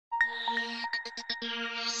Hey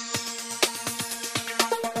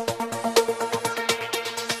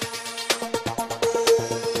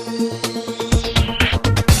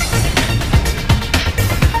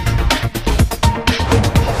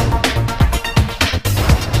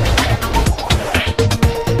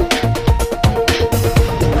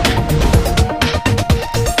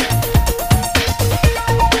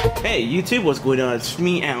YouTube, what's going on? It's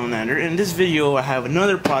me, alnandr. In this video, I have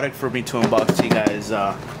another product for me to unbox to you guys.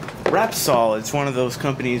 Wrapsol. It's one of those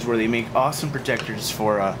companies where they make awesome protectors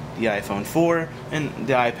for the iPhone 4 and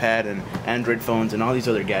the iPad and Android phones and all these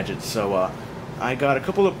other gadgets. So I got a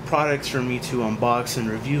couple of products for me to unbox and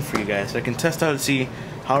review for you guys so I can test out and see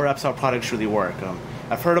how Wrapsol products really work.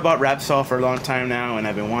 I've heard about Wrapsol for a long time now, and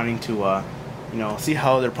I've been wanting to see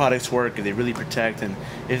how their products work, if they really protect, and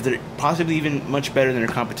if they're possibly even much better than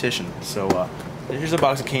their competition. So here's a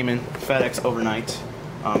box that came in FedEx overnight.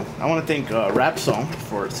 I want to thank Wrapsol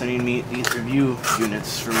for sending me these review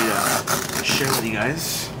units for me to share with you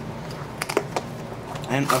guys,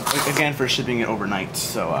 and again for shipping it overnight.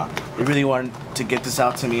 So they really wanted to get this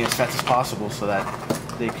out to me as fast as possible so that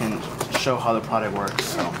they can show how the product works.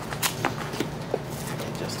 So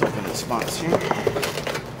just open this box here.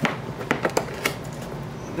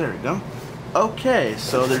 There we go. Okay,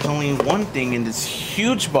 so there's only one thing in this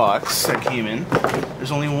huge box that came in.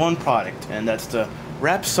 There's only one product, and that's the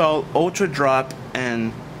Wrapsol Ultra Drop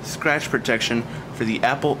and Scratch Protection for the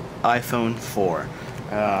Apple iPhone 4.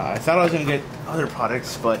 I thought I was going to get other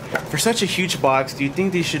products, but for such a huge box, do you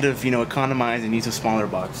think they should have, economized and used a smaller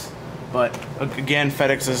box? But again,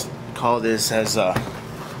 FedEx has called this as let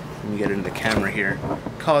me get it in the camera here,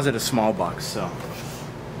 calls it a small box, so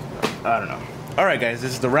I don't know. Alright guys,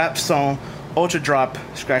 this is the Wrapsol Ultra Drop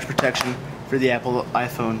Scratch Protection for the Apple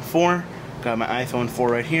iPhone 4. Got my iPhone 4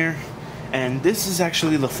 right here. And this is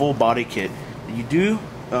actually the full body kit.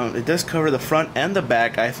 It does cover the front and the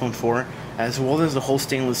back iPhone 4, as well as the whole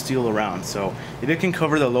stainless steel around. So if it can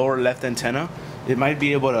cover the lower left antenna, it might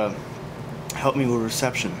be able to help me with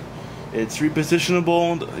reception. It's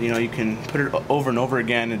repositionable, you can put it over and over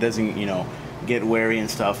again. It doesn't, get weary and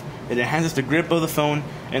stuff. It enhances the grip of the phone,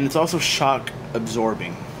 and it's also shock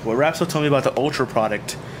absorbing. What Wrapsol told me about the Ultra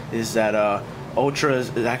product is that Ultra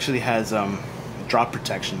it actually has drop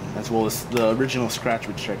protection as well as the original scratch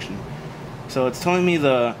protection. So it's telling me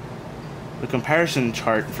the comparison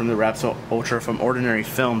chart from the Wrapsol Ultra from ordinary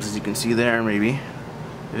films, as you can see there, maybe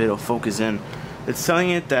if it'll focus in. It's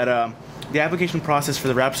telling it that the application process for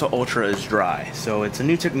the Wrapsol Ultra is dry. So it's a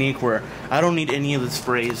new technique where I don't need any of the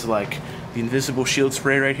sprays like the invisible shield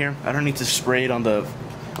spray right here. I don't need to spray it on the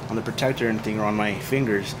protector or anything or on my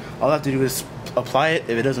fingers. All I have to do is apply it.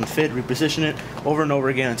 If it doesn't fit, reposition it over and over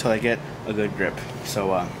again until I get a good grip.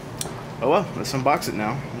 So oh well, let's unbox it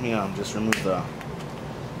now. Let me just remove the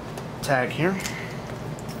tag here,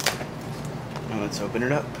 and let's open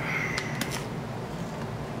it up.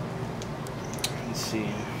 Let's see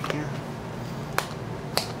here.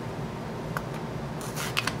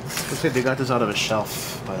 Looks like they got this out of a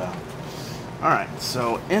shelf, but alright,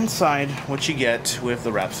 so inside what you get with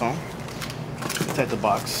the Wrapsol, inside the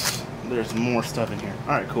box, there's more stuff in here.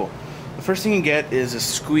 Alright, cool. The first thing you get is a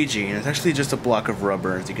squeegee, and it's actually just a block of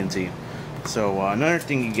rubber, as you can see. So another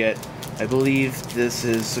thing you get, I believe this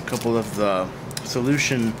is a couple of the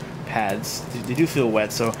solution pads. They do feel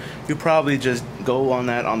wet, so you probably just go on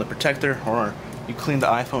that on the protector, or you clean the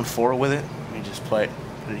iPhone 4 with it. Let me just put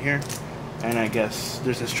it here, and I guess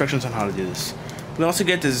there's instructions on how to do this. We also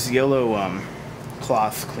get this yellow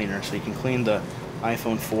cloth cleaner, so you can clean the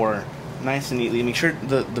iPhone 4 nice and neatly. Make sure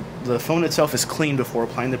the phone itself is clean before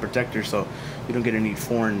applying the protector, so you don't get any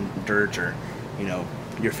foreign dirt or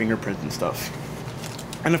your fingerprint and stuff.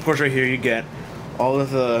 And of course right here you get all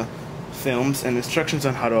of the films and instructions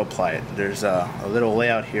on how to apply it. There's a little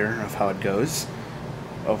layout here of how it goes,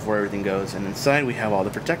 of where everything goes, and inside we have all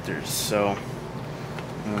the protectors. So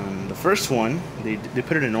the first one, they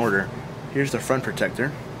put it in order. Here's the front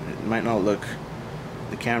protector. It might not look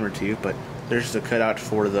the camera to you, but there's the cutout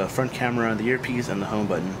for the front camera, the earpiece, and the home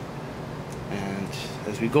button. And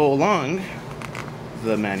as we go along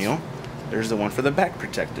the manual, there's the one for the back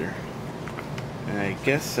protector. And I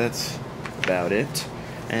guess that's about it.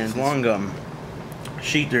 And long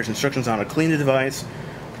sheet, there's instructions on how to clean the device,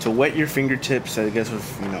 to wet your fingertips, I guess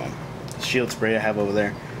with shield spray I have over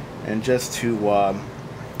there, and just to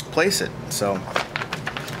place it. So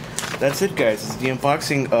that's it guys, it's the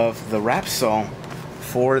unboxing of the Wrapsol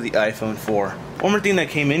for the iPhone 4. One more thing that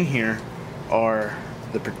came in here are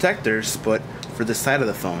the protectors, but for the side of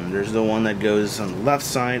the phone. There's the one that goes on the left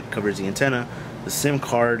side, covers the antenna, the SIM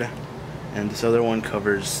card, and this other one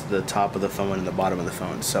covers the top of the phone and the bottom of the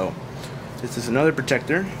phone. So This is another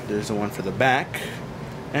protector. There's the one for the back,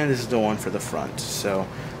 and this is the one for the front. So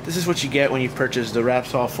this is what you get when you purchase the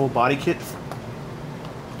Wrapsol full body kit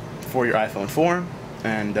for your iPhone 4.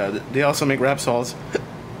 And they also make Wrapsols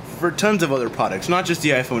for tons of other products, not just the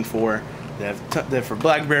iPhone 4. They're for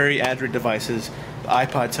BlackBerry, Android devices, the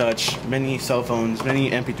iPod Touch, many cell phones, many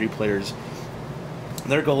MP3 players.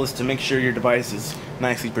 Their goal is to make sure your device is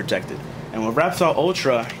nicely protected. And with Wrapsol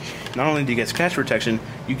Ultra, not only do you get scratch protection,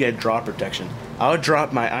 you get drop protection. I'll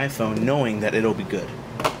drop my iPhone knowing that it'll be good.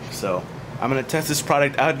 So I'm going to test this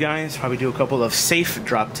product out, guys. Probably do a couple of safe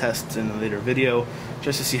drop tests in a later video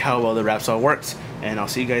just to see how well the Wrapsol works. And I'll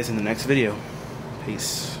see you guys in the next video.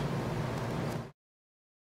 Peace.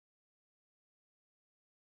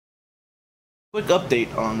 Quick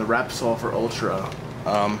update on the Wrapsol for Ultra.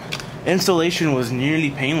 Installation was nearly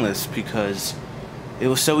painless because it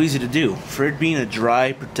was so easy to do. For it being a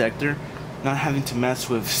dry protector, not having to mess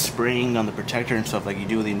with spraying on the protector and stuff like you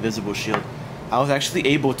do with the invisible shield, I was actually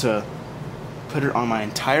able to put it on my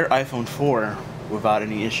entire iPhone 4 without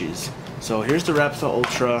any issues. So here's the Wrapsol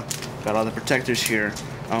Ultra, got all the protectors here.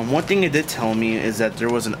 One thing it did tell me is that there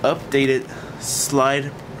was an updated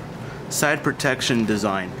side protection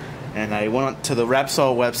design. And I went to the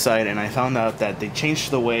Wrapsol website and I found out that they changed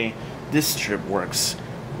the way this strip works,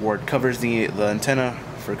 where it covers the antenna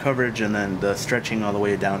for coverage and then the stretching all the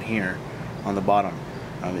way down here on the bottom.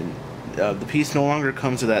 The piece no longer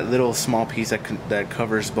comes with that little small piece that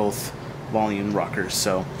covers both volume rockers.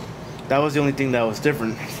 So that was the only thing that was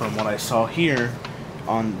different from what I saw here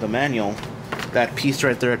on the manual. That piece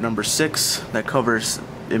right there at number 6 that covers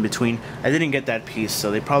in between, I didn't get that piece, so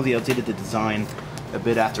they probably updated the design a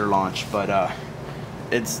bit after launch, but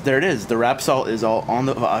there it is. The Wrapsol is all on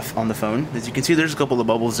the phone. As you can see, there's a couple of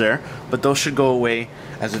bubbles there, but those should go away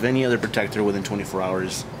as of any other protector within 24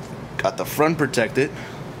 hours. Got the front protected,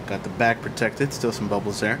 got the back protected, still some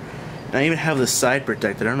bubbles there, and I even have the side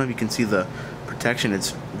protected. I don't know if you can see the protection.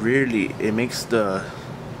 It makes the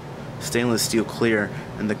stainless steel clear,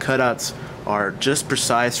 and the cutouts are just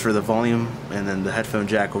precise for the volume, and then the headphone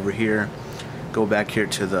jack over here. Go back here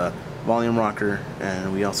to the volume rocker,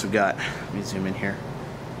 and we also got, let me zoom in here,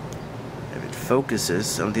 if it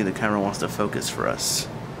focuses, I don't think the camera wants to focus for us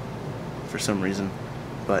for some reason,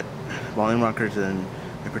 but volume rockers, and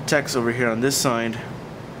it protects over here on this side.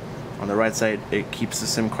 On the right side, it keeps the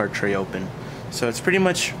SIM card tray open, so it's pretty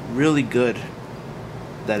much really good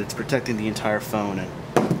that it's protecting the entire phone, and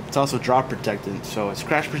it's also drop protected, so it's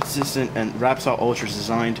crash resistant, and Wrapsol Ultra is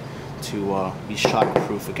designed to be shock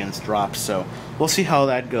proof against drops. So we'll see how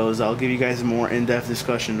that goes. I'll give you guys a more in-depth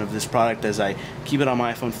discussion of this product as I keep it on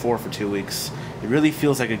my iPhone 4 for 2 weeks. It really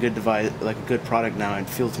feels like a good device, like a good product now. It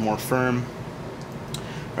feels more firm.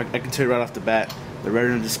 I can tell you right off the bat, the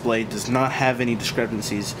Retina display does not have any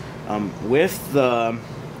discrepancies. With the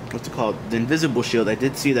the invisible shield, I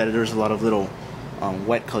did see that there's a lot of little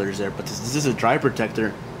wet colors there, but this is a dry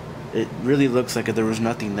protector. It really looks like there was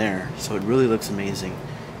nothing there, so it really looks amazing.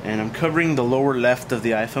 And I'm covering the lower left of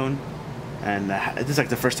the iPhone, and this is like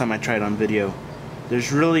the first time I tried on video.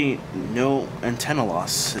 There's really no antenna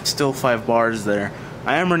loss. It's still 5 bars there.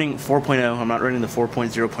 I am running 4.0. I'm not running the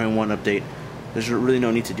 4.0.1 update. There's really no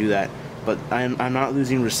need to do that. But I'm not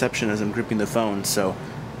losing reception as I'm gripping the phone. So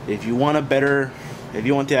if you want the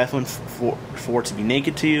iPhone 4 to be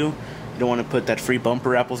naked to you, you don't want to put that free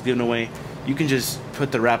bumper Apple's giving away, you can just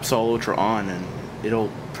put the Wrapsol Ultra on and it'll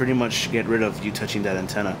pretty much get rid of you touching that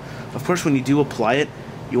antenna. Of course, when you do apply it,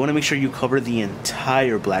 you want to make sure you cover the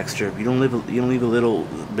entire black strip. You don't leave a little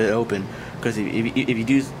bit open, because if you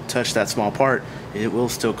do touch that small part, it will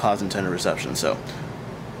still cause antenna reception. So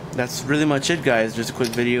that's really much it, guys. Just a quick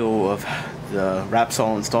video of the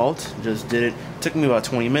Wrapsol installed. Just did it. Took me about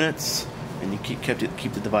 20 minutes, and you keep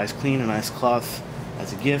the device clean, a nice cloth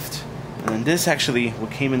as a gift. And then this actually,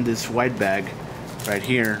 what came in this white bag right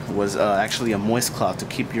here was actually a moist cloth to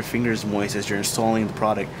keep your fingers moist as you're installing the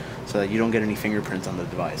product, so that you don't get any fingerprints on the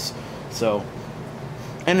device. So,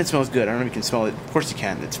 and it smells good. I don't know if you can smell it. Of course you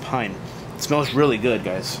can. It's pine. It smells really good,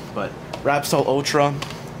 guys. But Wrapsol Ultra,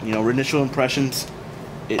 initial impressions,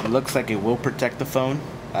 it looks like it will protect the phone.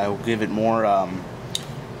 I will give it more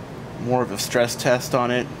of a stress test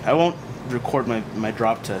on it. I won't record my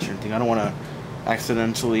drop test or anything. I don't want to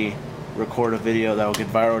accidentally record a video that will get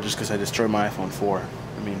viral just because I destroyed my iPhone 4.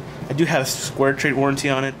 I mean, I do have a square trade warranty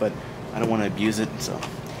on it, but I don't want to abuse it. So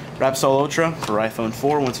Wrapsol Ultra for iPhone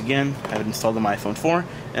 4. Once again, I have it installed on my iPhone 4,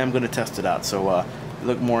 and I'm going to test it out. So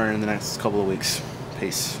look more in the next couple of weeks.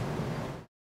 Peace.